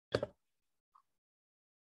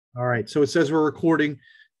All right. So it says we're recording.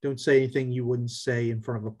 Don't say anything you wouldn't say in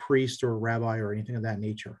front of a priest or a rabbi or anything of that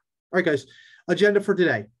nature. All right, guys. Agenda for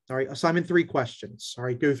today. All right. Assignment 3 questions. All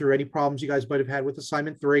right. Go through any problems you guys might have had with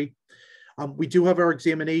assignment 3. We do have our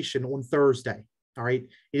examination on Thursday. All right.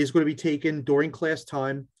 It is going to be taken during class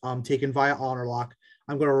time, taken via HonorLock.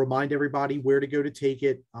 I'm going to remind everybody where to go to take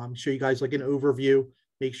it, show you guys like an overview,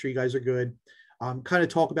 make sure you guys are good, kind of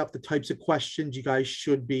talk about the types of questions you guys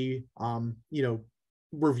should be,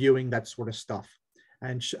 reviewing, that sort of stuff.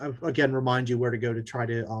 And again, remind you where to go to try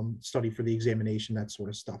to study for the examination, that sort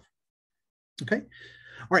of stuff. Okay.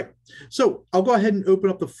 All right. So I'll go ahead and open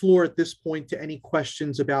up the floor at this point to any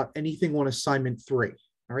questions about anything on assignment 3.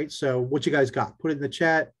 All right. So what you guys got? Put it in the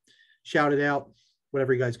chat, shout it out,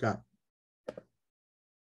 whatever you guys got.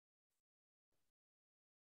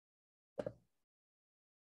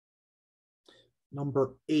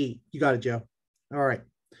 Number 8. You got it, Joe. All right.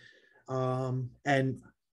 And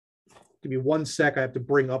give me 1 sec. I have to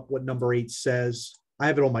bring up what number 8 says. I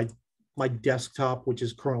have it on my desktop, which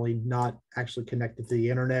is currently not actually connected to the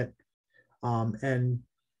internet. And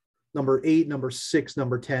number 8, number 6,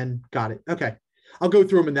 number 10. Got it. Okay. I'll go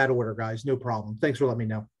through them in that order, guys. No problem. Thanks for letting me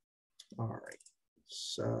know. All right.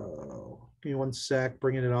 So give me 1 sec.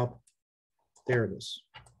 Bringing it up. There it is.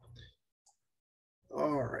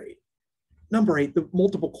 All right. Number 8, the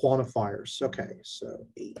multiple quantifiers. Okay, so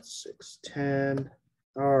 8, 6, 10.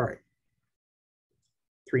 All right.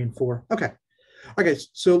 3 and 4. Okay. Okay,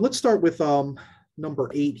 so let's start with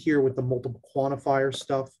number 8 here with the multiple quantifier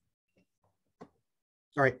stuff.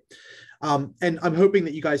 All right. And I'm hoping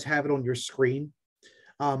that you guys have it on your screen.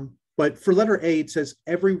 But for letter A, it says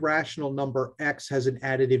every rational number x has an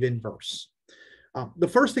additive inverse. The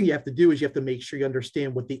first thing you have to do is you have to make sure you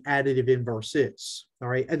understand what the additive inverse is. All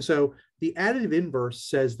right. And so the additive inverse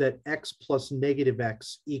says that x plus negative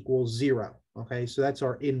x equals 0. Okay. So that's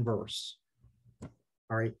our inverse.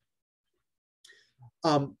 All right.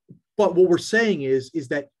 But what we're saying is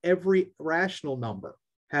that every rational number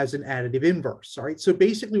has an additive inverse. All right. So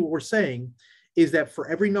basically what we're saying is that for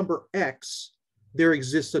every number x, there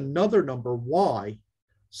exists another number y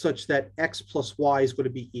such that x plus y is going to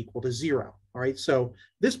be equal to 0. All right. So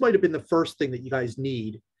this might have been the first thing that you guys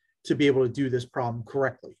need to be able to do this problem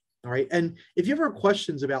correctly. All right. And if you ever have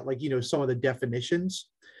questions about some of the definitions,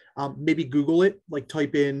 maybe Google it, like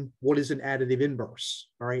type in what is an additive inverse.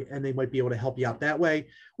 All right. And they might be able to help you out that way,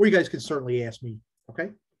 or you guys can certainly ask me. Okay.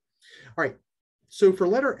 All right. So for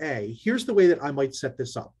letter A, here's the way that I might set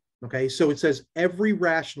this up. Okay. So it says every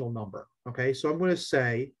rational number. Okay. So I'm going to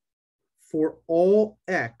say for all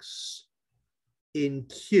x in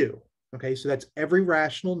Q. Okay. So that's every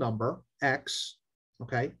rational number, x.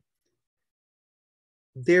 Okay.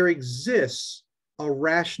 There exists a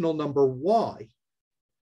rational number y.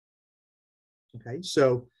 Okay,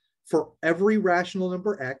 so for every rational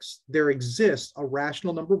number x, there exists a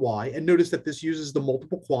rational number y. And notice that this uses the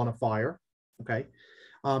multiple quantifier. Okay,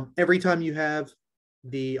 every time you have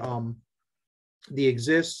the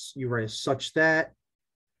exists, you write as such that.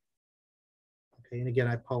 Okay, and again,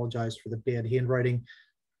 I apologize for the bad handwriting.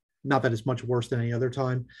 Not that it's much worse than any other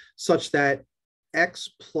time. Such that x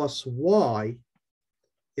plus y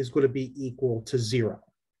is going to be equal to 0.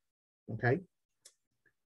 Okay.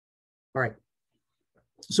 All right.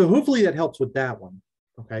 So hopefully that helps with that one.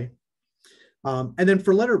 Okay. And then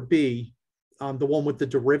for letter B, the one with the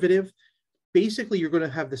derivative, basically you're going to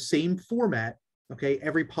have the same format. Okay.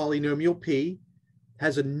 Every polynomial P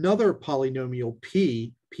has another polynomial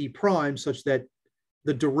P prime, such that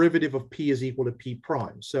the derivative of P is equal to P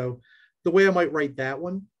prime. So the way I might write that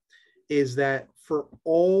one is that for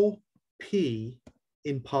all P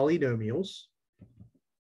in polynomials,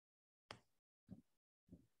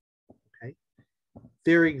 okay,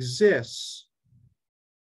 there exists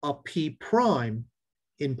a P prime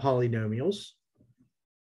in polynomials.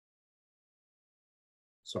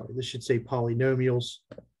 Sorry, this should say polynomials.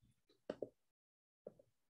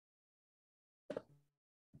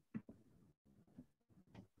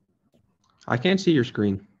 I can't see your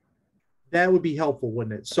screen. That would be helpful,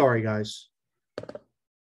 wouldn't it? Sorry, guys.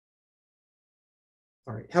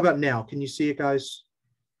 All right. How about now? Can you see it, guys?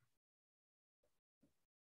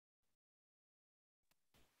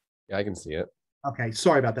 Yeah, I can see it. Okay.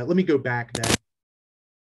 Sorry about that. Let me go back then.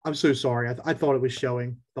 I'm so sorry. I thought it was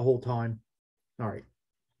showing the whole time. All right.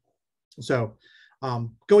 So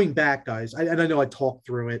going back, guys, and I know I talked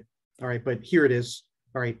through it. All right. But here it is.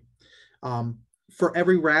 All right. For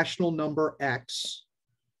every rational number x,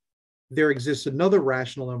 there exists another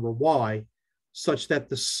rational number y such that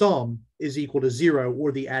the sum is equal to 0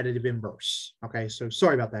 or the additive inverse. Okay, so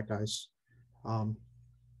sorry about that, guys.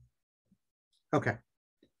 Okay.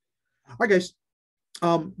 right, guys.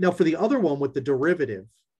 Now for the other one with the derivative,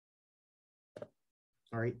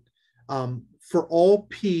 all right, for all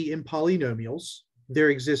p in polynomials, there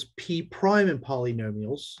exists p prime in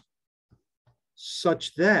polynomials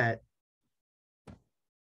such that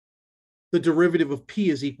the derivative of p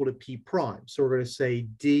is equal to p prime. So we're going to say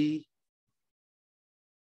d,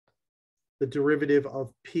 the derivative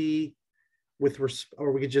of p with,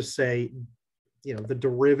 or we could just say, the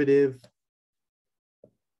derivative.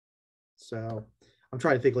 So I'm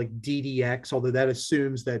trying to think like ddx, although that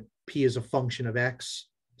assumes that p is a function of x.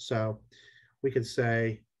 So we could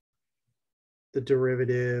say the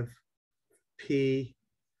derivative p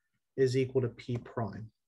is equal to p prime.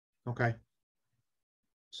 Okay.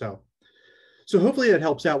 So hopefully that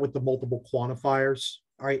helps out with the multiple quantifiers.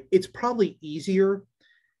 All right. It's probably easier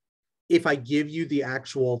if I give you the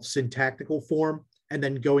actual syntactical form and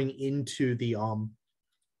then going into the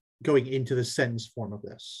sentence form of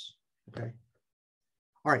this. Okay.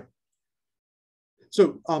 All right.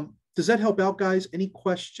 So does that help out, guys? Any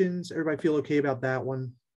questions? Everybody feel okay about that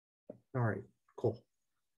one? All right, cool.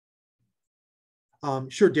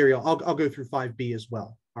 Sure, Dario, I'll go through 5B as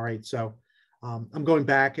well. All right, so I'm going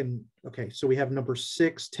back and, okay, so we have number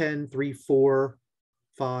 6, 10, 3, 4,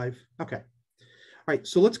 5. Okay. All right,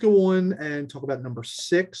 so let's go on and talk about number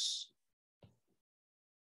 6.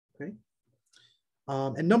 Okay.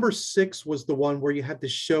 And number 6 was the one where you had to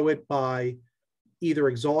show it by either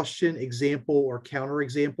exhaustion, example, or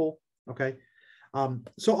counterexample. Okay.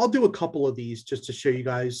 So I'll do a couple of these just to show you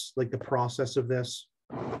guys like the process of this.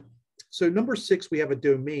 So number 6, we have a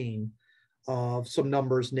domain of some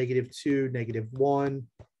numbers, -2, -1,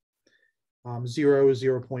 0,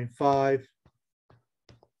 0.5,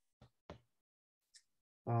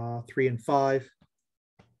 3 and 5.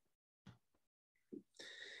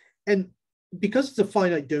 And because it's a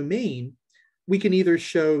finite domain, we can either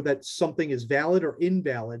show that something is valid or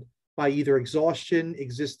invalid by either exhaustion,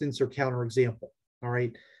 existence, or counterexample. All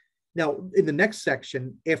right. Now, in the next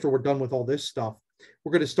section, after we're done with all this stuff,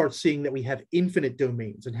 we're going to start seeing that we have infinite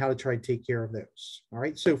domains and how to try to take care of those. All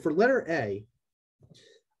right. So for letter A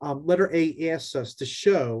asks us to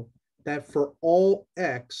show that for all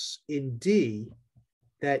x in D,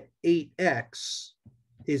 that 8x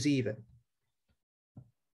is even.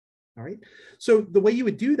 All right. So the way you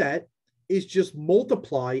would do that is just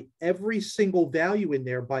multiply every single value in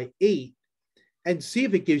there by 8 and see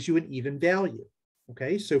if it gives you an even value.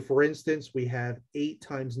 Okay. So for instance, we have 8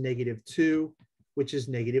 times -2, which is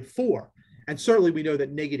 -4. And certainly we know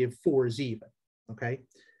that -4 is even. Okay.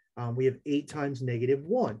 We have 8 times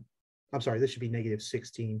 -1. I'm sorry, this should be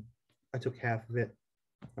 -16. I took half of it.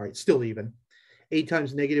 All right, still even. 8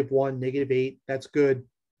 times -1, -8, that's good.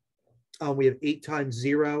 We have 8 times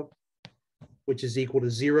 0, which is equal to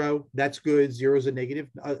 0. That's good. 0 is a negative,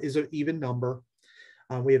 is an even number.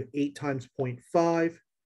 We have 8 times 0.5,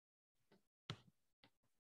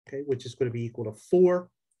 okay, which is going to be equal to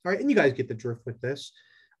 4. All right, and you guys get the drift with this.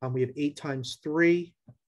 We have 8 times 3,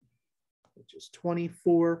 which is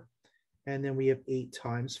 24. And then we have 8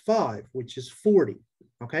 times 5, which is 40.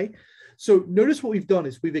 Okay, so notice what we've done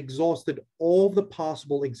is we've exhausted all the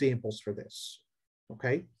possible examples for this.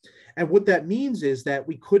 Okay, and what that means is that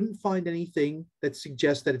we couldn't find anything that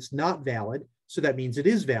suggests that it's not valid. So that means it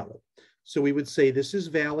is valid. So we would say this is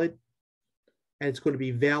valid, and it's going to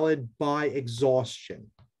be valid by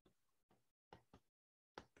exhaustion.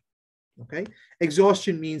 Okay,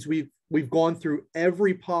 exhaustion means we've gone through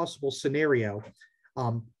every possible scenario,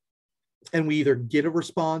 and we either get a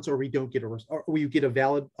response or we don't get or we get a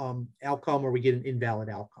valid outcome or we get an invalid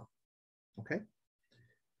outcome. Okay,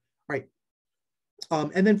 all right.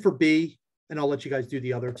 And then for B, and I'll let you guys do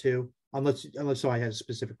the other two, unless I had a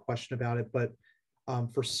specific question about it. But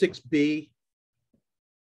for 6B,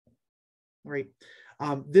 all right,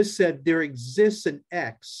 this said there exists an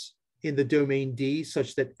x in the domain D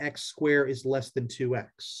such that x squared is less than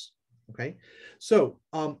 2x. Okay, so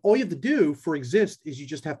all you have to do for exist is you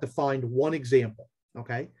just have to find one example.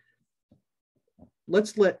 Okay,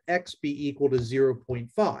 let's let x be equal to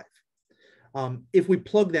 0.5. If we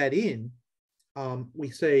plug that in, we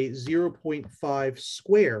say 0.5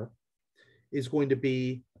 squared is going to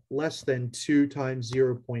be less than 2 times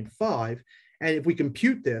 0.5. And if we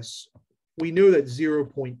compute this, we know that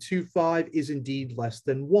 0.25 is indeed less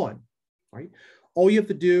than 1. Right? All you have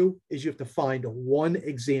to do is you have to find one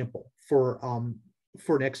example for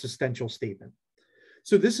an existential statement.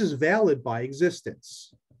 So this is valid by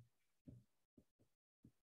existence.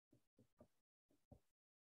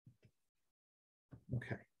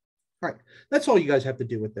 Okay. All right. That's all you guys have to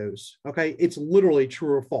do with those. Okay. It's literally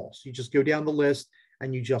true or false. You just go down the list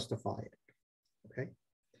and you justify it. Okay.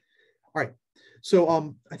 All right.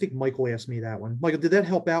 So I think Michael asked me that one. Michael, did that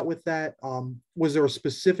help out with that? Was there a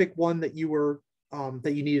specific one that you were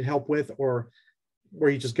that you needed help with, or were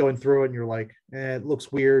you just going through it and you're like, it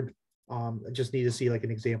looks weird. I just need to see like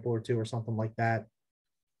an example or two or something like that.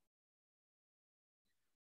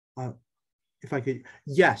 If I could,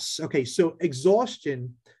 yes. Okay, so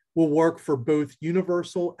exhaustion will work for both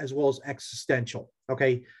universal as well as existential.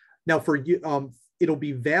 Okay, now for you, it'll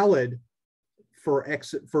be valid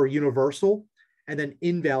for universal, and then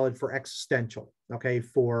invalid for existential. Okay,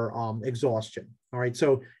 for exhaustion. All right,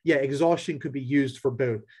 so yeah, exhaustion could be used for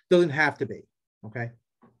both. Doesn't have to be. Okay.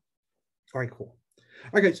 All right, cool.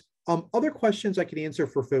 All right, guys. Other questions I can answer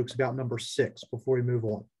for folks about number 6 before we move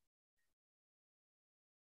on.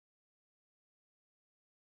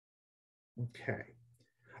 Okay.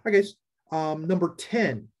 All right, guys. Number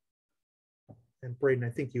 10. And Braden, I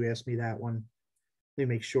think you asked me that one. Let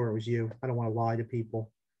me make sure it was you. I don't want to lie to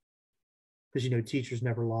people because you know teachers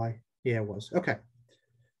never lie. Yeah, it was. Okay.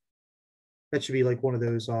 That should be like one of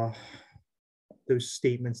those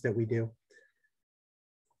statements that we do.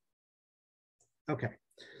 Okay.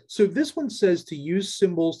 So this one says to use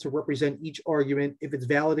symbols to represent each argument. If it's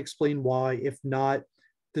valid, explain why. If not,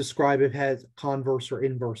 describe if it has converse or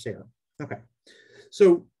inverse error. Okay.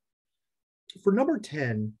 So for number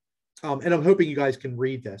 10, and I'm hoping you guys can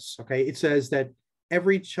read this. Okay. It says that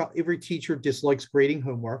every teacher dislikes grading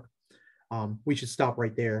homework. We should stop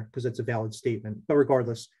right there because that's a valid statement. But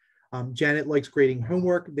regardless, Janet likes grading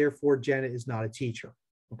homework. Therefore, Janet is not a teacher.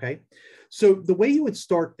 Okay. So the way you would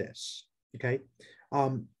start this, okay,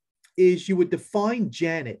 is you would define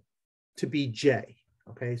Janet to be J.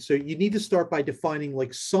 Okay. So you need to start by defining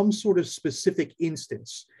like some sort of specific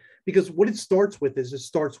instance, because what it starts with is it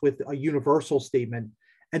starts with a universal statement,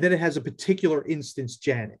 and then it has a particular instance,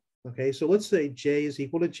 Janet. Okay. So let's say J is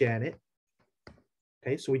equal to Janet.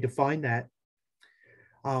 Okay. So we define that.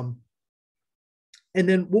 And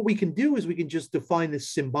then what we can do is we can just define this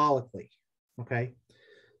symbolically. Okay.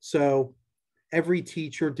 So every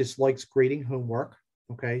teacher dislikes grading homework.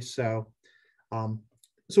 Okay. So what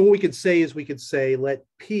we could say is we could say let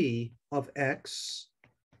P of X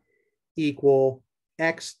equal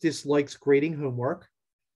X dislikes grading homework.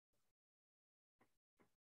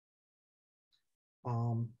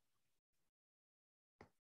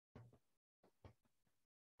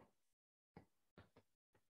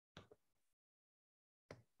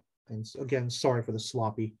 And again, sorry for the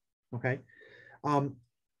sloppy. Okay.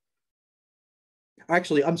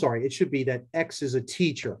 Actually, I'm sorry. It should be that X is a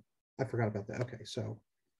teacher. I forgot about that. Okay. So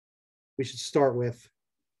we should start with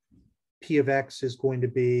P of X is going to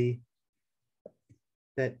be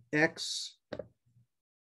that X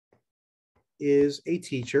is a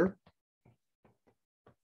teacher.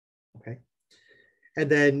 Okay. And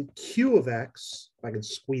then Q of X, if I can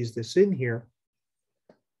squeeze this in here,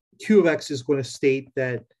 Q of X is going to state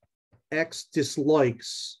that X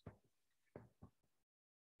dislikes.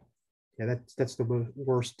 Yeah, that's the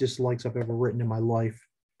worst dislikes I've ever written in my life.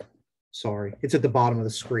 Sorry. It's at the bottom of the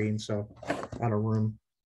screen, so out of room.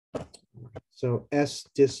 So S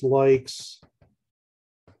dislikes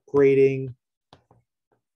grading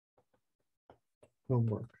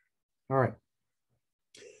homework. All right.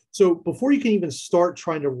 So before you can even start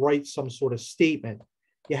trying to write some sort of statement,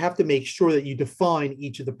 you have to make sure that you define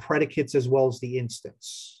each of the predicates as well as the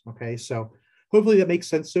instance. Okay, so hopefully that makes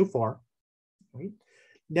sense so far. Right?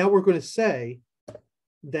 Now we're going to say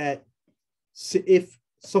that if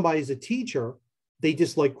somebody's a teacher, they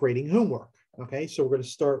dislike grading homework. Okay, so we're going to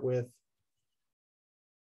start with,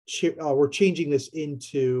 we're changing this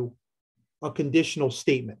into a conditional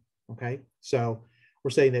statement. Okay, so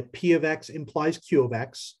we're saying that P of X implies Q of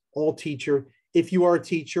X. All teacher, if you are a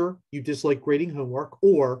teacher, you dislike grading homework,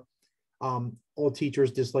 or all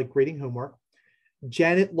teachers dislike grading homework.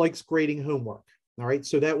 Janet likes grading homework. All right,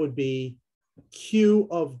 so that would be Q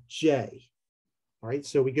of J. All right,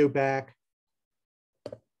 so we go back.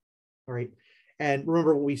 All right, and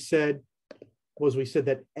remember what we said was we said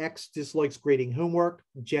that X dislikes grading homework.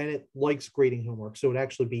 Janet likes grading homework. So it would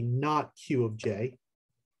actually be not Q of J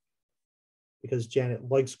because Janet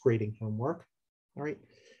likes grading homework. All right.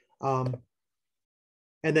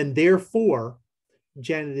 And then therefore,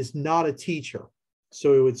 Janet is not a teacher.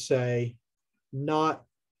 So it would say not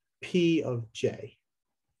P of J.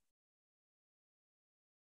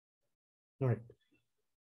 All right.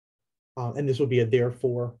 And this would be a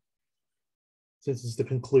therefore, since it's the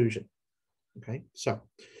conclusion. Okay, so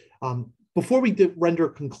before we render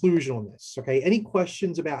a conclusion on this, okay, any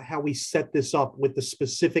questions about how we set this up with the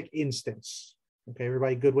specific instance? Okay,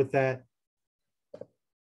 everybody good with that?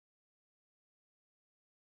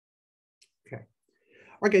 Okay.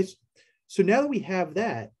 All right, guys. So now that we have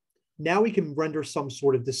that, now we can render some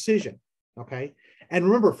sort of decision, okay? And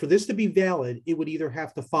remember, for this to be valid, it would either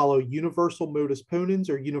have to follow universal modus ponens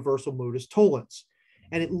or universal modus tollens.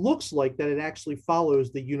 And it looks like that it actually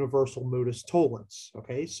follows the universal modus tollens,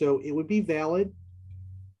 okay? So it would be valid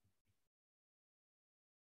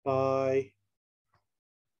by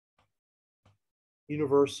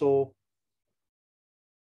universal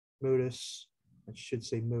modus, I should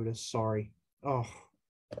say modus, sorry. Oh,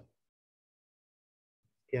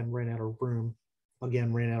 again, ran out of room.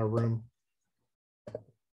 Again, ran out of room.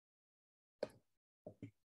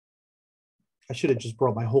 I should have just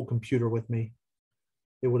brought my whole computer with me.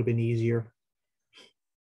 It would have been easier.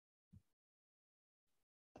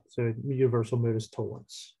 So universal modus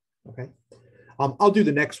tollens, okay? I'll do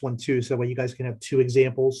the next one too, so that way you guys can have two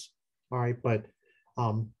examples. All right, but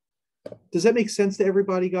does that make sense to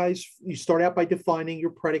everybody, guys? You start out by defining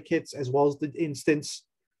your predicates as well as the instance.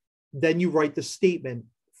 Then you write the statement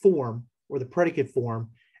form or the predicate form,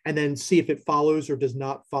 and then see if it follows or does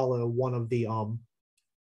not follow one of the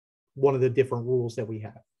different rules that we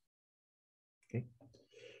have. Okay.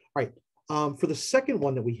 All right. For the second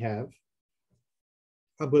one that we have,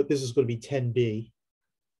 but this is going to be 10b.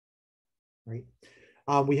 Right.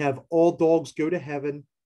 We have all dogs go to heaven.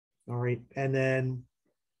 All right, and then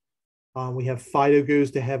we have Fido goes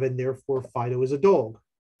to heaven, therefore Fido is a dog.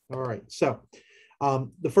 All right, so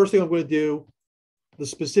the first thing I'm going to do, the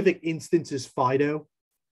specific instance is Fido.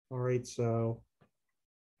 All right, so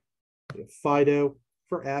Fido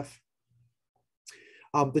for F.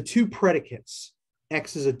 The two predicates,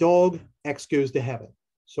 X is a dog, X goes to heaven.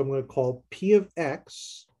 So I'm going to call P of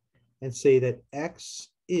X and say that X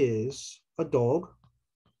is a dog.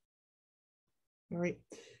 All right,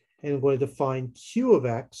 and I'm going to define Q of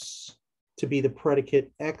X to be the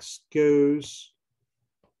predicate X goes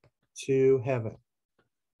to heaven.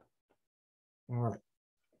 All right.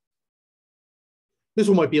 This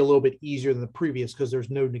one might be a little bit easier than the previous because there's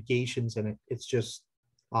no negations in it. It's just,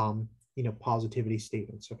 positivity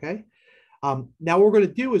statements, okay? Now what we're going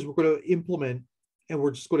to do is we're going to implement, and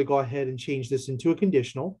we're just going to go ahead and change this into a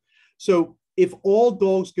conditional. So if all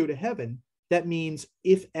dogs go to heaven, that means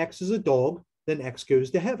if X is a dog, then X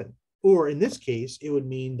goes to heaven. Or in this case, it would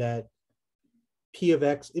mean that P of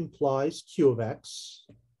X implies Q of X.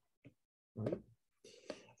 Right?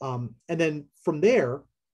 And then from there,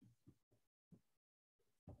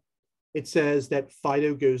 it says that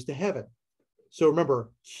Fido goes to heaven. So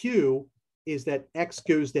remember, Q is that X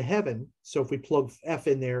goes to heaven. So if we plug F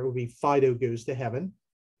in there, it would be Fido goes to heaven.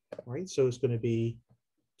 All right, so it's going to be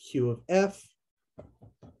Q of F.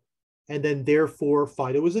 And then therefore,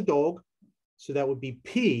 Fido is a dog. So that would be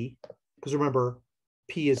P, because remember,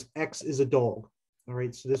 P is X is a dog. All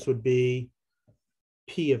right, so this would be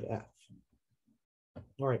P of F.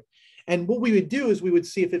 All right, and what we would do is we would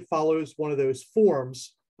see if it follows one of those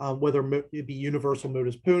forms, whether it be universal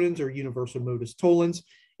modus ponens or universal modus tollens.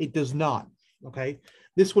 It does not, okay?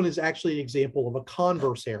 This one is actually an example of a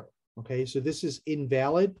converse error, okay? So this is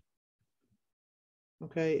invalid,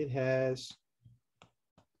 okay? It has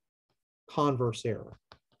converse error,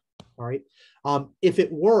 all right? If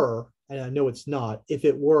it were, and I know it's not, if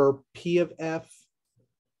it were P of F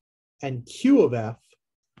and Q of F,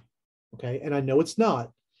 okay, and I know it's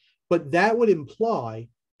not, but that would imply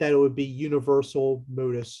that it would be universal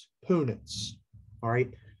modus ponens, all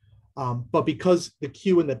right? But because the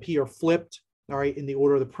Q and the P are flipped, all right, in the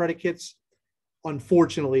order of the predicates,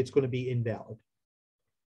 unfortunately, it's going to be invalid.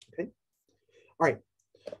 Okay. All right.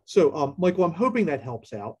 So, Michael, I'm hoping that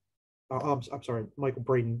helps out. I'm sorry, Michael,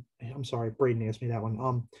 Braden. I'm sorry, Braden asked me that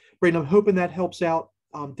one. Braden, I'm hoping that helps out.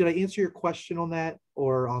 Did I answer your question on that,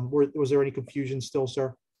 or was there any confusion still,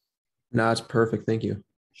 sir? No, it's perfect. Thank you.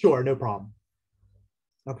 Sure, no problem.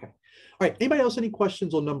 Okay. All right. Anybody else any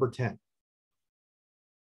questions on number 10?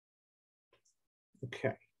 Okay.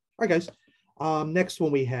 All right, guys. Next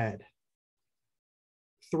one we had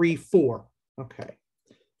 3, 4. Okay.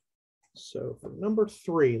 So for number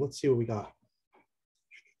 3, let's see what we got.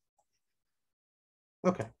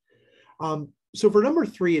 Okay. So for number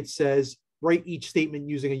 3, it says write each statement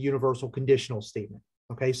using a universal conditional statement.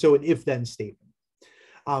 Okay. So an if-then statement.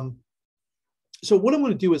 So what I'm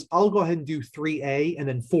going to do is I'll go ahead and do 3A and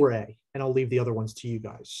then 4A, and I'll leave the other ones to you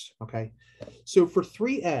guys. Okay. So for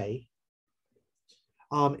 3A,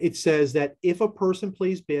 it says that if a person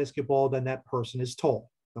plays basketball, then that person is tall.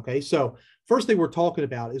 Okay. So first thing we're talking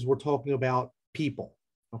about is we're talking about people.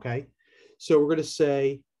 Okay. So we're going to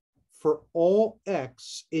say for all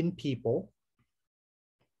X in people.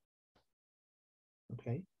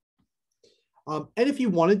 Okay. And if you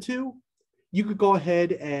wanted to, you could go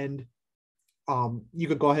ahead and you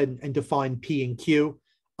could go ahead and define P and Q.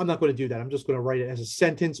 I'm not going to do that. I'm just going to write it as a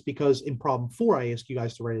sentence because in problem 4, I ask you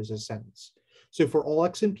guys to write it as a sentence. So for all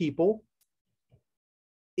X in people,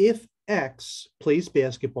 if X plays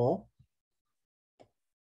basketball,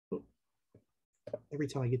 every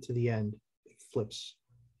time I get to the end, it flips.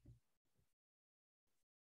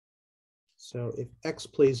 So if X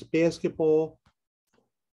plays basketball,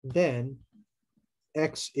 then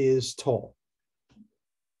X is tall.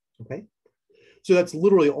 Okay. So that's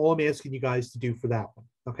literally all I'm asking you guys to do for that one.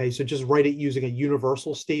 Okay. So just write it using a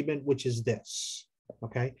universal statement, which is this.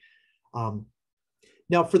 Okay.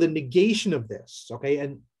 Now for the negation of this, okay,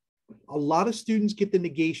 and a lot of students get the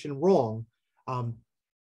negation wrong.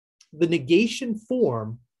 The negation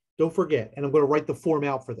form, don't forget, and I'm going to write the form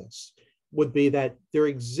out for this, would be that there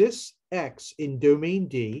exists X in domain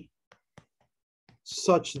D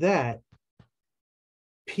such that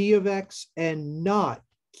P of X and not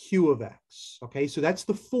Q of X. Okay, so that's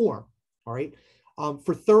the form. All right.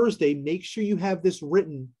 For Thursday, make sure you have this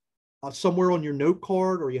written somewhere on your note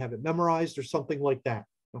card, or you have it memorized or something like that.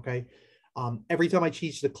 Okay. Every time I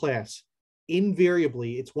teach the class,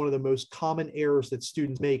 invariably, it's one of the most common errors that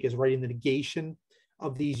students make is writing the negation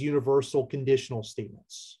of these universal conditional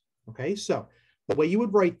statements. Okay, so the way you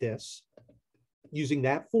would write this using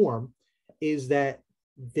that form is that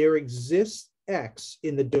there exists X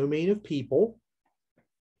in the domain of people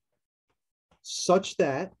such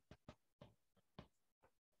that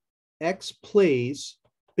X plays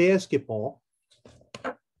basketball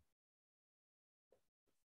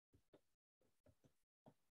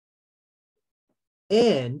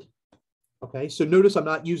and, okay, so notice I'm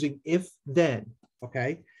not using if then,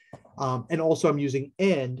 okay, and also I'm using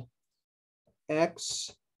and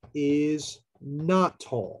X is not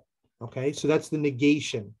tall, okay, so that's the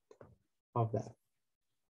negation of that,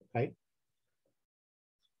 okay.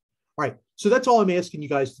 All right, so that's all I'm asking you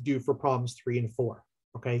guys to do for problems 3 and 4,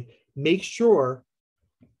 okay. Make sure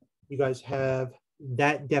you guys have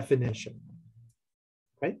that definition,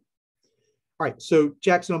 okay. All right, so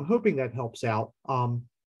Jackson, I'm hoping that helps out.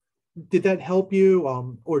 Did that help you,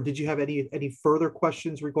 or did you have any further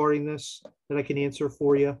questions regarding this that I can answer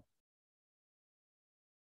for you?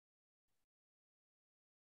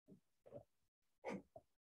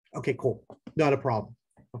 Okay, cool. Not a problem.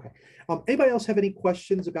 Okay. Anybody else have any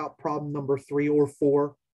questions about problem number 3 or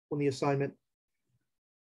 4 on the assignment?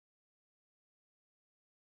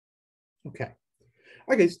 Okay. All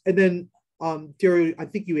right, guys. And then, Dario, I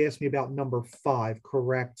think you asked me about number 5,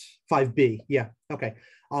 correct? 5B. Yeah. Okay.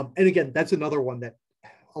 And again, that's another one that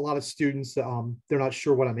a lot of students, they're not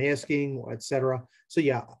sure what I'm asking, et cetera. So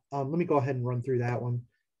yeah, let me go ahead and run through that one.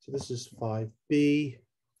 So this is 5B.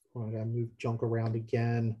 Oh, I gotta move junk around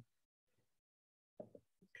again.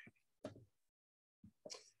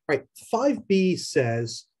 All right, 5B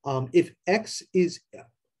says if X is,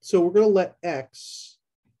 so we're going to let X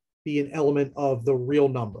be an element of the real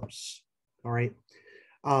numbers. All right.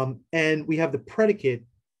 And we have the predicate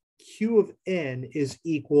Q of N is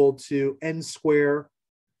equal to N squared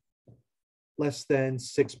less than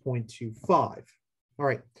 6.25. All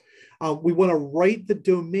right. We want to write the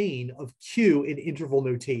domain of Q in interval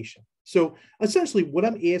notation. So essentially what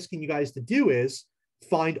I'm asking you guys to do is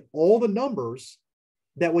find all the numbers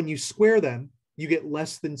that when you square them, you get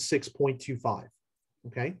less than 6.25,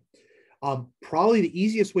 okay? Probably the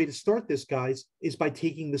easiest way to start this, guys, is by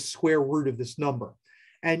taking the square root of this number.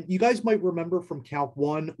 And you guys might remember from Calc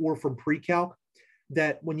 1 or from pre-calc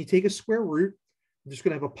that when you take a square root, you're just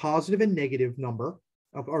going to have a positive and negative number,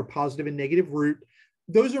 or positive and negative root.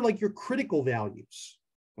 Those are like your critical values,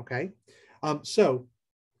 okay? So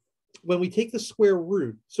when we take the square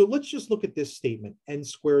root, so let's just look at this statement, N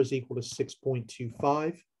squared is equal to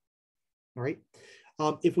 6.25, all right?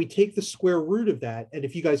 If we take the square root of that, and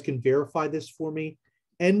if you guys can verify this for me,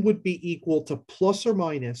 N would be equal to plus or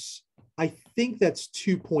minus, I think that's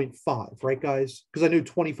 2.5, right, guys? Because I know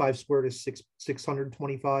 25 squared is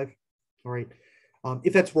 625, all right?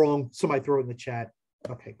 If that's wrong, somebody throw it in the chat.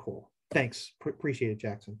 Okay, cool. Thanks, appreciate it,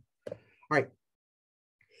 Jackson. All right.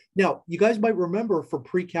 Now, you guys might remember from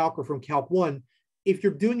pre-calc or from Calc 1, if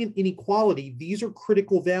you're doing an inequality, these are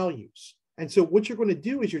critical values. And so what you're going to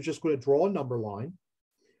do is you're just going to draw a number line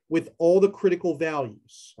with all the critical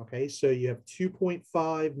values. Okay, so you have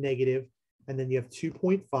 2.5 negative, and then you have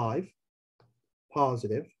 2.5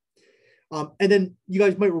 positive. And then you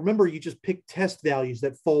guys might remember you just pick test values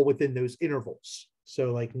that fall within those intervals.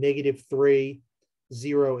 So like -3,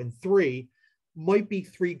 0, and 3 might be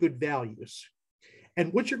 3 good values.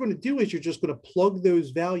 And what you're going to do is you're just going to plug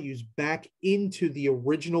those values back into the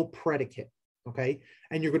original predicate, okay?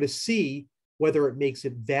 And you're going to see whether it makes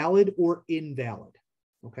it valid or invalid,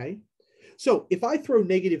 okay? So if I throw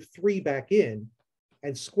 -3 back in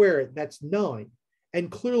and square it, that's 9.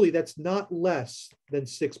 And clearly that's not less than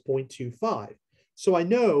 6.25. So I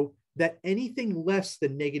know that anything less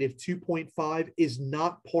than -2.5 is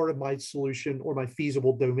not part of my solution or my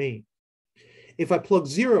feasible domain. If I plug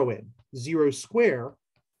 0 in, 0 square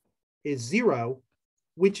is 0,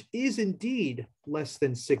 which is indeed less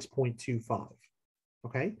than 6.25,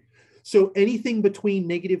 okay? So anything between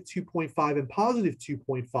 -2.5 and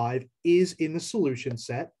 +2.5 is in the solution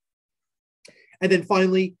set. And then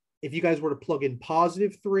finally, if you guys were to plug in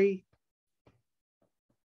 +3,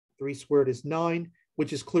 3 squared is 9,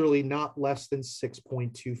 which is clearly not less than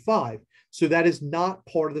 6.25. So that is not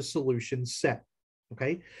part of the solution set,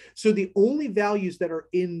 okay? So the only values that are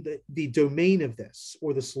in the domain of this,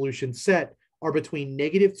 or the solution set, are between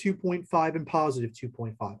 -2.5 and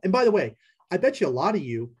 +2.5. And by the way, I bet you a lot of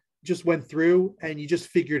you just went through and you just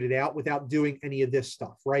figured it out without doing any of this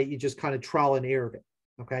stuff, right? You just kind of trial and errored it,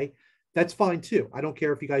 okay? That's fine too. I don't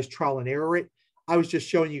care if you guys trial and error it. I was just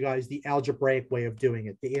showing you guys the algebraic way of doing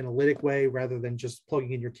it, the analytic way, rather than just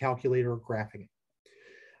plugging in your calculator or graphing it.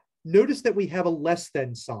 Notice that we have a less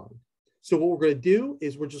than sign. So what we're going to do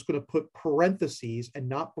is we're just going to put parentheses and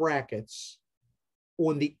not brackets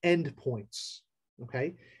on the endpoints,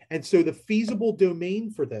 okay? And so the feasible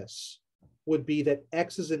domain for this would be that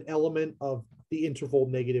x is an element of the interval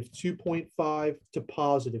 -2.5 to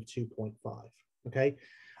 +2.5, okay?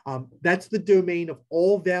 That's the domain of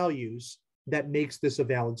all values that makes this a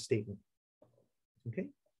valid statement, okay?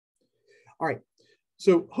 All right,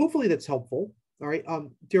 so hopefully that's helpful. All right,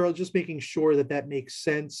 Daryl, just making sure that that makes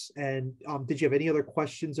sense. And did you have any other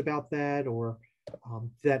questions about that, or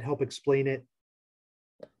did that help explain it?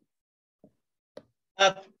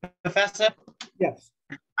 Professor? Yes.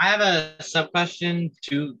 I have a sub question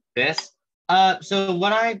to this. So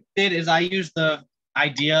what I did is I used the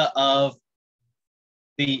idea of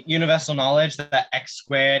the universal knowledge that x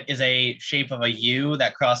squared is a shape of a u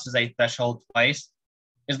that crosses a threshold twice.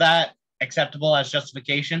 Is that acceptable as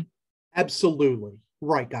justification? Absolutely.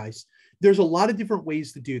 Right, guys. There's a lot of different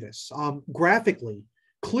ways to do this. Graphically,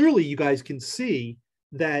 clearly you guys can see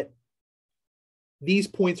that these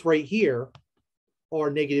points right here are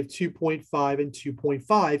 -2.5 and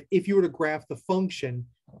 2.5 if you were to graph the function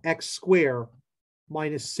x squared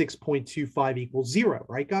minus 6.25 equals 0,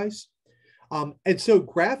 right, guys? And so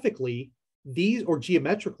graphically, these, or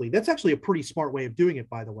geometrically, that's actually a pretty smart way of doing it,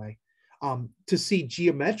 by the way, to see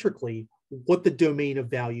geometrically what the domain of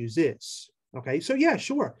values is. Okay, so yeah,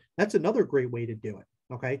 sure. That's another great way to do it.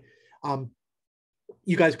 Okay.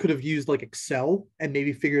 You guys could have used like Excel and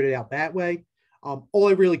maybe figured it out that way. All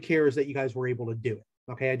I really care is that you guys were able to do it.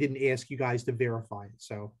 Okay, I didn't ask you guys to verify it.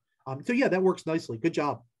 So yeah, that works nicely. Good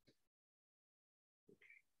job.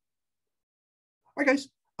 All right, guys.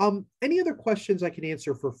 Any other questions I can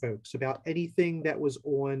answer for folks about anything that was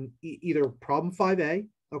on either problem 5A,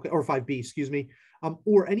 okay, or 5B, excuse me,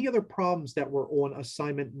 or any other problems that were on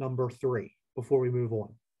assignment number 3 before we move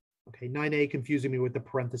on? Okay, 9A confusing me with the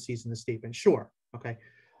parentheses in the statement. Sure. Okay,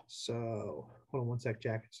 so hold on one sec,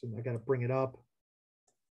 Jackson. I got to bring it up.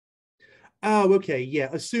 Oh, okay, yeah.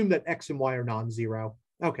 Assume that X and Y are non-zero.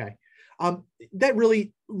 Okay, that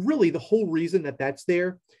really the whole reason that that's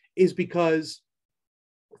there is because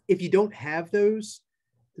if you don't have those,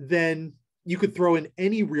 then you could throw in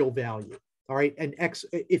any real value. All right, and X,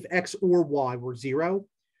 if X or Y were 0,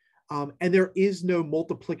 and there is no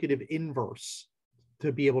multiplicative inverse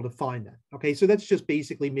to be able to find that. Okay, so that's just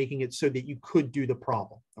basically making it so that you could do the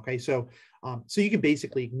problem. Okay, so so you can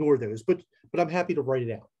basically ignore those, but I'm happy to write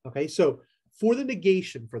it out. Okay, so for the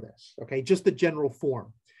negation for this, okay, just the general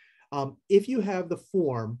form. If you have the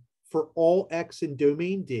form for all X in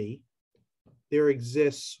domain D, there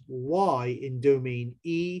exists Y in domain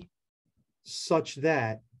E such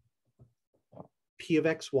that P of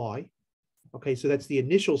XY. Okay, so that's the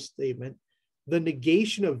initial statement. The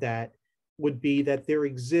negation of that would be that there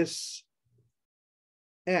exists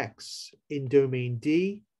X in domain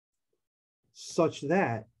D such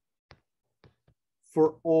that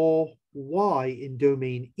for all Y in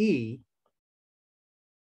domain E,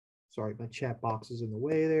 sorry, my chat box is in the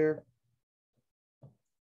way there,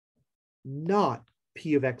 not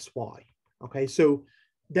P of XY. Okay, so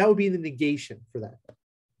that would be the negation for that.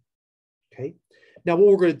 Okay, now what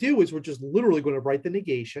we're going to do is we're just literally going to write the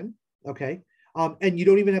negation. Okay, and you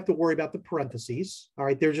don't even have to worry about the parentheses. All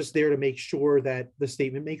right, they're just there to make sure that the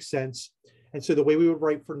statement makes sense. And so the way we would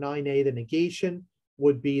write for 9A, the negation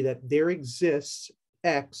would be that there exists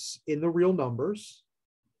X in the real numbers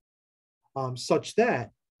such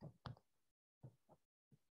that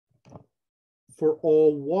for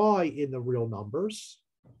all y in the real numbers.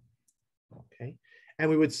 Okay. And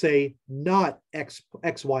we would say not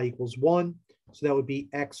xy equals 1. So that would be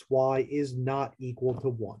xy is not equal to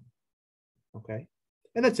 1. Okay.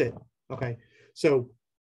 And that's it. Okay. So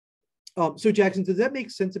Jackson, does that make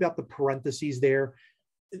sense about the parentheses there?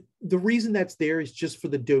 The reason that's there is just for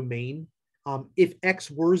the domain. If x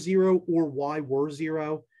were 0 or y were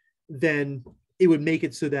 0, then it would make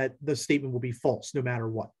it so that the statement will be false no matter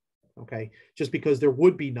what. Okay. Just because there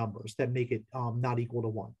would be numbers that make it not equal to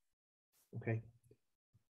 1. Okay.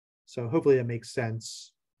 So hopefully that makes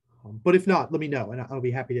sense. But if not, let me know, and I'll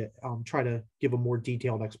be happy to try to give a more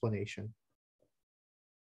detailed explanation.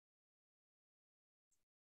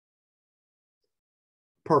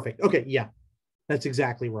 Perfect. Okay, yeah, that's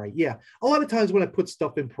exactly right. Yeah, a lot of times when I put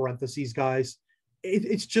stuff in parentheses, guys,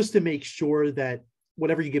 it's just to make sure that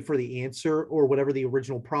whatever you get for the answer or whatever the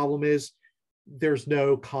original problem is, there's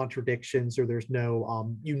no contradictions or there's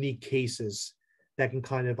no unique cases that can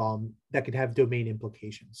kind of that could have domain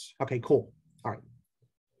implications. Okay, cool. All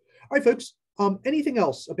right, folks. Anything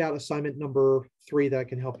else about assignment number 3 that I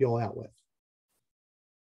can help you all out with?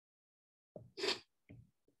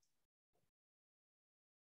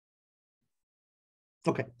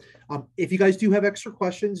 Okay. If you guys do have extra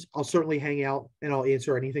questions, I'll certainly hang out and I'll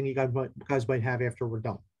answer anything you guys might have after we're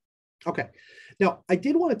done. Okay. Now, I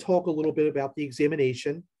did want to talk a little bit about the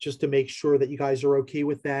examination just to make sure that you guys are okay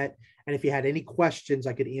with that. And if you had any questions,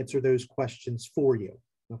 I could answer those questions for you.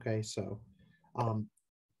 Okay. So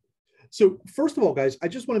first of all, guys, I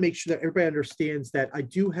just want to make sure that everybody understands that I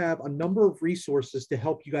do have a number of resources to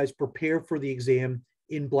help you guys prepare for the exam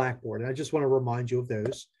in Blackboard. And I just want to remind you of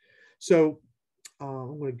those. So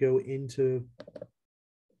I'm going to go into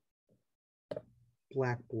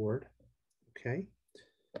Blackboard. Okay.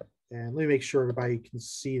 And let me make sure everybody can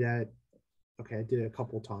see that. Okay, I did it a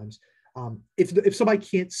couple of times. If somebody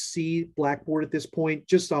can't see Blackboard at this point,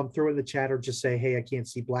 just throw it in the chat or just say, hey, I can't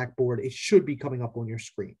see Blackboard. It should be coming up on your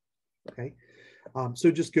screen. Okay.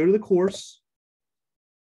 So just go to the course.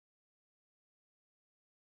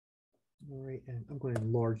 All right, and I'm going to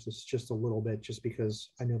enlarge this just a little bit just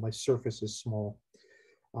because I know my surface is small.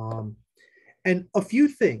 And a few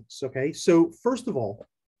things, okay? So first of all,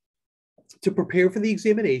 to prepare for the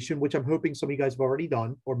examination, which I'm hoping some of you guys have already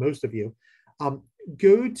done, or most of you,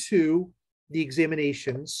 go to the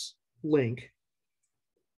examinations link.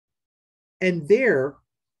 And there,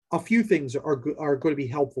 a few things are going to be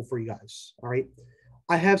helpful for you guys, all right?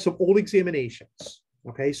 I have some old examinations,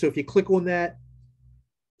 okay? So if you click on that,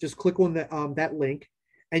 just click on that link,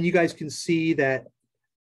 and you guys can see that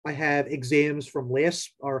I have exams from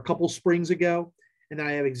a couple springs ago, and then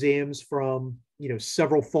I have exams from,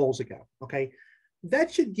 several falls ago, okay?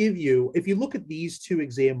 That should give you, if you look at these 2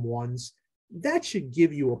 exam ones, that should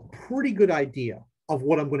give you a pretty good idea of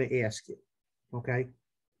what I'm going to ask you, okay?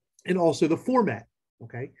 And also the format,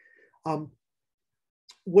 okay?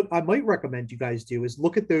 What I might recommend you guys do is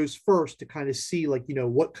look at those first to kind of see, like,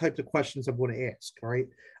 what types of questions I'm going to ask, all right?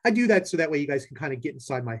 I do that so that way you guys can kind of get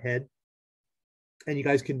inside my head and you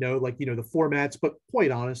guys can know, like, the formats. But quite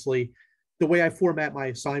honestly, the way I format my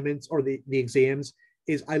assignments or the exams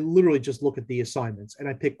is I literally just look at the assignments and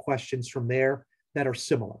I pick questions from there that are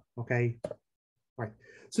similar, okay? All right.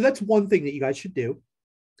 So that's one thing that you guys should do.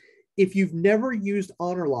 If you've never used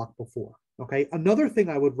HonorLock before, okay, another thing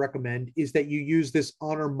I would recommend is that you use this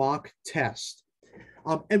Honor Mock Test.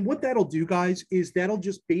 And what that'll do, guys, is that'll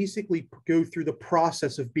just basically go through the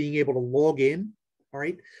process of being able to log in, all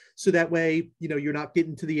right? So that way, you're not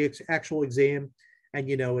getting to the actual exam and,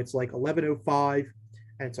 it's like 11:05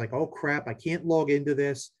 and it's like, oh, crap, I can't log into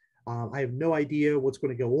this. I have no idea what's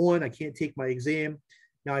going to go on. I can't take my exam.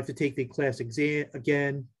 Now I have to take the class exam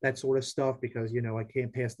again, that sort of stuff, because, I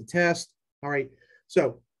can't pass the test. All right.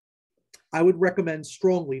 So I would recommend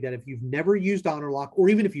strongly that if you've never used HonorLock, or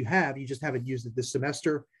even if you have, you just haven't used it this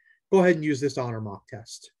semester, go ahead and use this Honor Mock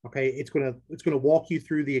Test. Okay. It's going to walk you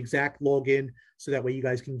through the exact login so that way you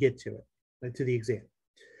guys can get to it, to the exam.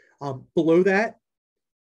 Below that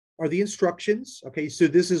are the instructions. Okay. So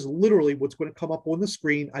this is literally what's going to come up on the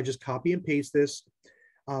screen. I just copy and paste this.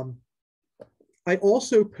 I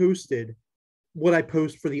also posted what I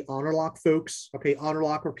post for the HonorLock folks. Okay,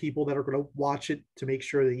 HonorLock are people that are going to watch it to make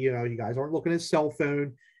sure that, you guys aren't looking at a cell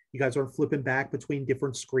phone. You guys aren't flipping back between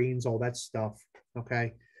different screens, all that stuff.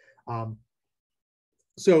 Okay.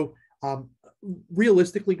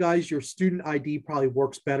 Realistically, guys, your student ID probably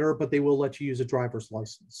works better, but they will let you use a driver's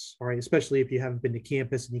license. All right. Especially if you haven't been to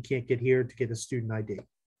campus and you can't get here to get a student ID.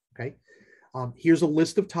 Okay. Here's a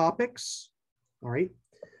list of topics. All right.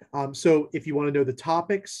 So if you want to know the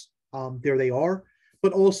topics, there they are.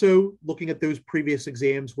 But also looking at those previous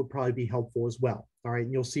exams would probably be helpful as well. All right.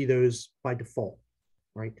 And you'll see those by default.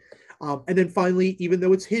 Right. And then finally, even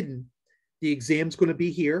though it's hidden, the exam's going to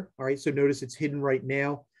be here. All right. So notice it's hidden right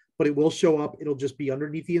now, but it will show up. It'll just be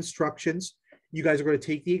underneath the instructions. You guys are going to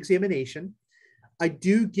take the examination. I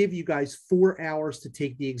do give you guys 4 hours to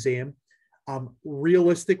take the exam.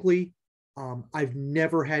 Realistically, I've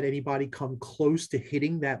never had anybody come close to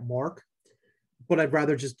hitting that mark, but I'd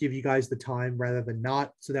rather just give you guys the time rather than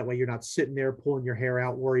not. So that way you're not sitting there pulling your hair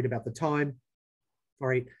out, worried about the time. All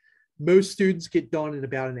right. Most students get done in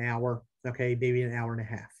about an hour. Okay. Maybe an hour and a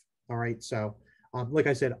half. All right. So, like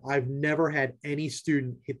I said, I've never had any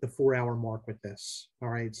student hit the 4-hour mark with this. All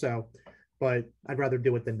right. So, but I'd rather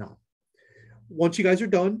do it than not. Once you guys are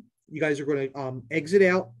done, you guys are going to exit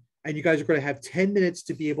out, and you guys are going to have 10 minutes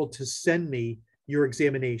to be able to send me your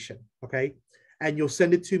examination. Okay. And you'll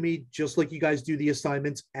send it to me just like you guys do the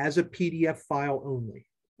assignments as a PDF file only.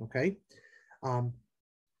 Okay.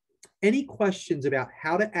 Any questions about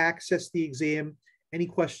how to access the exam? Any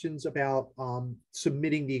questions about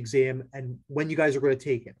submitting the exam and when you guys are going to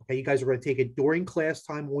take it? Okay. You guys are going to take it during class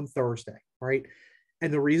time on Thursday. All right.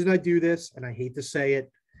 And the reason I do this, and I hate to say it,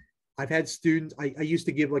 I've had students, I used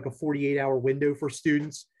to give like a 48-hour window for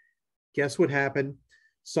students. Guess what happened?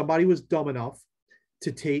 Somebody was dumb enough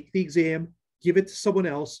to take the exam, give it to someone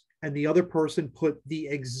else, and the other person put the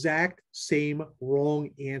exact same wrong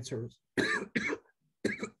answers.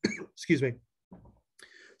 Excuse me.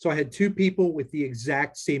 So I had 2 people with the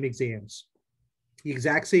exact same exams, the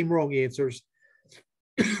exact same wrong answers.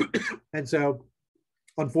 And so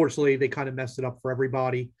unfortunately, they kind of messed it up for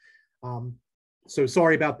everybody. So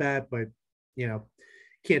sorry about that, but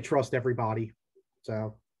can't trust everybody.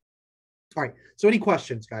 So, all right. So any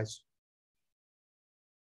questions, guys?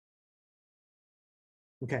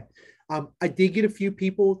 Okay. I did get a few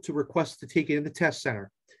people to request to take it in the test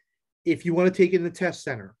center. If you want to take it in the test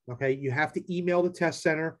center, okay, you have to email the test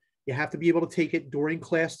center. You have to be able to take it during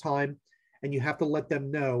class time, and you have to let them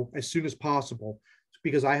know as soon as possible,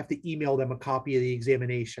 because I have to email them a copy of the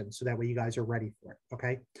examination so that way you guys are ready for it.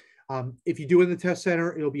 Okay. If you do it in the test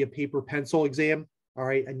center, it'll be a paper pencil exam. All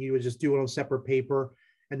right. And you would just do it on separate paper,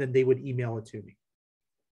 and then they would email it to me.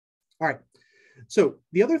 All right. So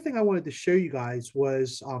the other thing I wanted to show you guys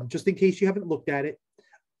was, just in case you haven't looked at it,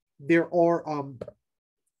 there are,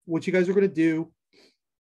 what you guys are going to do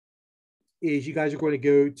is you guys are going to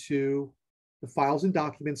go to the files and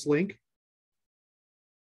documents link.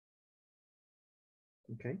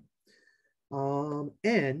 Okay.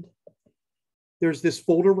 And there's this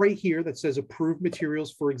folder right here that says approved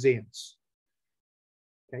materials for exams.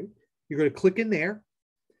 Okay. You're going to click in there,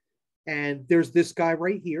 and there's this guy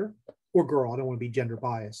right here, or girl, I don't want to be gender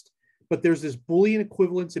biased, but there's this Boolean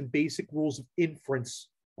equivalence and basic rules of inference.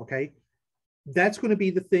 Okay. That's going to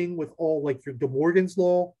be the thing with all like your De Morgan's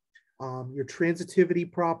law, your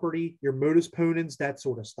transitivity property, your modus ponens, that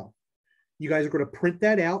sort of stuff. You guys are going to print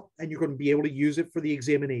that out, and you're going to be able to use it for the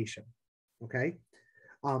examination. Okay.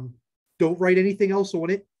 Don't write anything else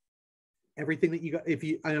on it. Everything that you got,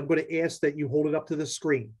 I'm going to ask that you hold it up to the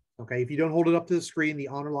screen. Okay. If you don't hold it up to the screen, the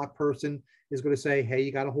honor lock person is going to say, hey,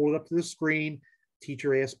 you got to hold it up to the screen.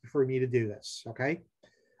 Teacher asked for me to do this. Okay.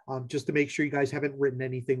 Just to make sure you guys haven't written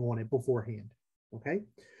anything on it beforehand. Okay.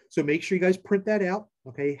 So make sure you guys print that out.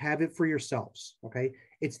 Okay. Have it for yourselves. Okay.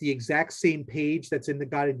 It's the exact same page that's in the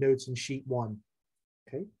guided notes in sheet 1.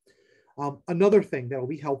 Okay. Another thing that will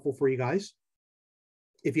be helpful for you guys,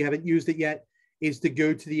 if you haven't used it yet, is to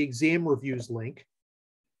go to the exam reviews link.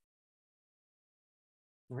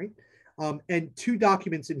 All right. And 2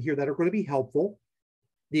 documents in here that are going to be helpful.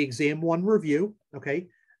 The exam 1 review. Okay.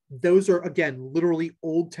 Those are, again, literally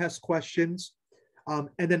old test questions. And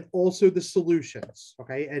then also the solutions.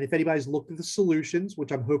 Okay. And if anybody's looked at the solutions,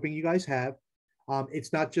 which I'm hoping you guys have,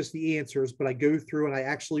 it's not just the answers, but I go through and I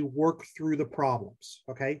actually work through the problems.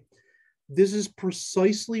 Okay. This is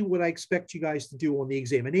precisely what I expect you guys to do on the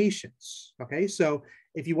examinations. Okay. So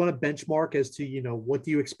if you want to benchmark as to, what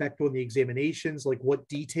do you expect on the examinations, like what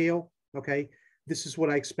detail, okay, this is what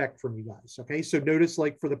I expect from you guys. Okay. So notice,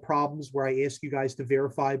 like for the problems where I ask you guys to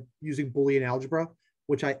verify using Boolean algebra,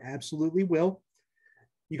 which I absolutely will,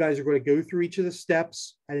 you guys are going to go through each of the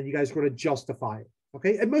steps, and then you guys are going to justify it.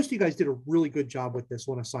 Okay. And most of you guys did a really good job with this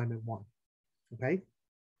on assignment 1. Okay.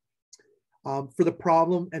 For the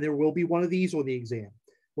problem, and there will be one of these on the exam,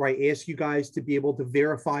 where I ask you guys to be able to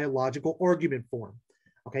verify a logical argument form.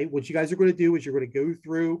 Okay, what you guys are going to do is you're going to go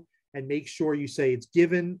through and make sure you say it's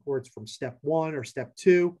given, or it's from step 1 or step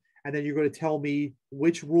 2, and then you're going to tell me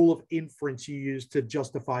which rule of inference you use to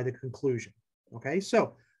justify the conclusion. Okay,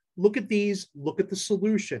 so look at these, look at the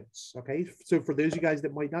solutions. Okay. So for those of you guys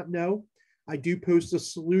that might not know, I do post the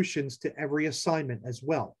solutions to every assignment as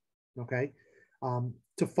well. Okay.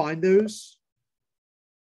 To find those,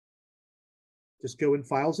 just go in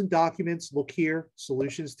files and documents, look here,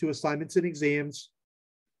 solutions to assignments and exams.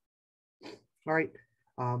 All right.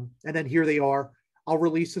 And then here they are. I'll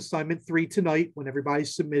release assignment 3 tonight when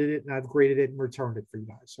everybody's submitted it and I've graded it and returned it for you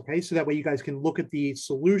guys. Okay. So that way you guys can look at the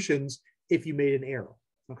solutions if you made an error.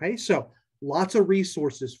 Okay. So lots of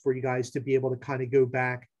resources for you guys to be able to kind of go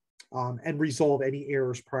back and resolve any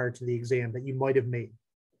errors prior to the exam that you might have made.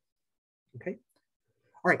 Okay.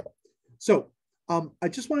 All right. So I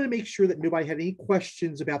just wanted to make sure that nobody had any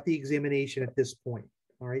questions about the examination at this point.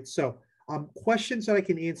 All right. So questions that I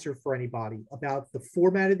can answer for anybody about the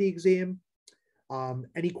format of the exam.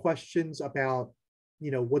 Any questions about,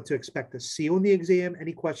 what to expect to see on the exam?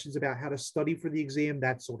 Any questions about how to study for the exam?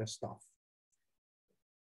 That sort of stuff.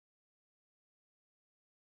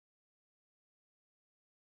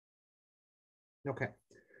 Okay.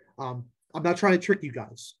 I'm not trying to trick you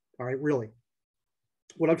guys. All right. Really.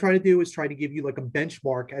 What I'm trying to do is try to give you like a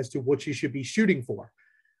benchmark as to what you should be shooting for.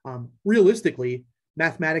 Realistically,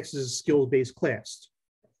 mathematics is a skills-based class.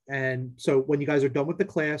 And so when you guys are done with the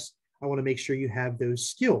class, I want to make sure you have those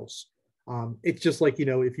skills. It's just like,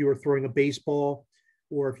 if you were throwing a baseball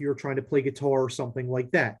or if you were trying to play guitar or something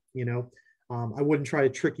like that, I wouldn't try to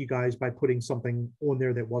trick you guys by putting something on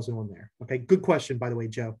there that wasn't on there. Okay, good question, by the way,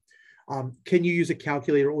 Joe. Can you use a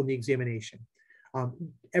calculator on the examination?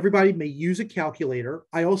 Everybody may use a calculator.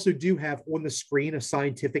 I also do have on the screen a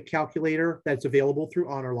scientific calculator that's available through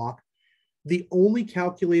HonorLock. The only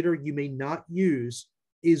calculator you may not use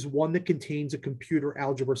is one that contains a computer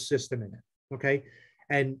algebra system in it. Okay.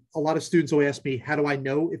 And a lot of students will ask me, how do I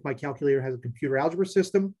know if my calculator has a computer algebra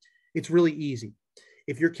system? It's really easy.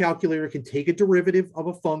 If your calculator can take a derivative of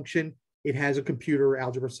a function, it has a computer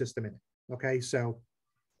algebra system in it. Okay. So,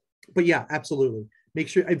 but yeah, absolutely. Make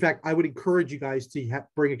sure, in fact, I would encourage you guys to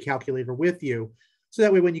bring a calculator with you. So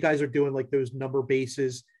that way, when you guys are doing like those number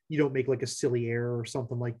bases, you don't make like a silly error or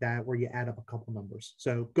something like that where you add up a couple numbers.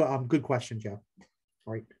 So good question, Joe.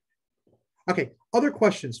 All right. Okay. Other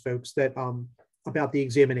questions, folks, that about the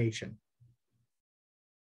examination.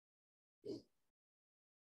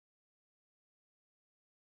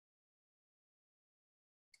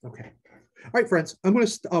 Okay. All right, friends. I'm going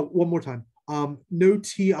to one more time. No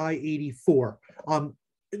TI-84.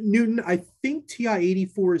 Newton, I think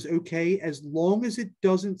TI-84 is okay as long as it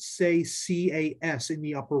doesn't say CAS in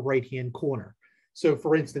the upper right-hand corner. So,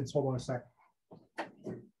 for instance, hold on a sec.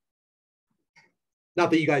 Not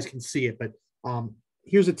that you guys can see it, but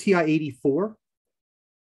here's a TI-84.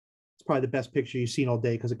 It's probably the best picture you've seen all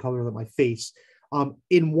day because it colored up my face.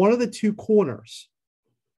 In one of the two corners,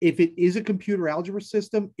 if it is a computer algebra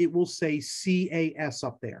system, it will say CAS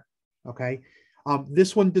up there. Okay.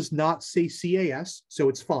 This one does not say CAS, so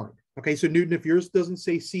it's fine. Okay. So Newton, if yours doesn't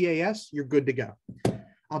say CAS, you're good to go.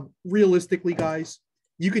 Realistically, guys,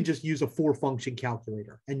 you can just use a 4-function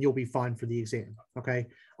calculator and you'll be fine for the exam. Okay.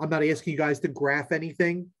 I'm not asking you guys to graph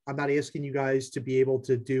anything. I'm not asking you guys to be able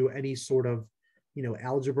to do any sort of,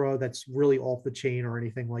 algebra that's really off the chain or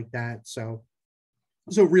anything like that. So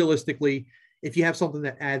realistically, if you have something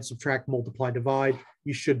that adds, subtract, multiply, divide,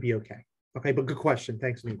 you should be okay. Okay, but good question.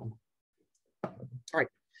 Thanks, Newton. All right.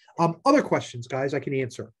 Other questions, guys, I can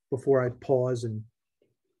answer before I pause and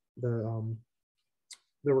the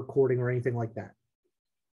recording or anything like that.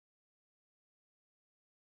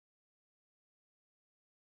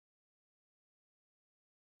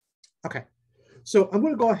 Okay, so I'm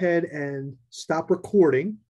going to go ahead and stop recording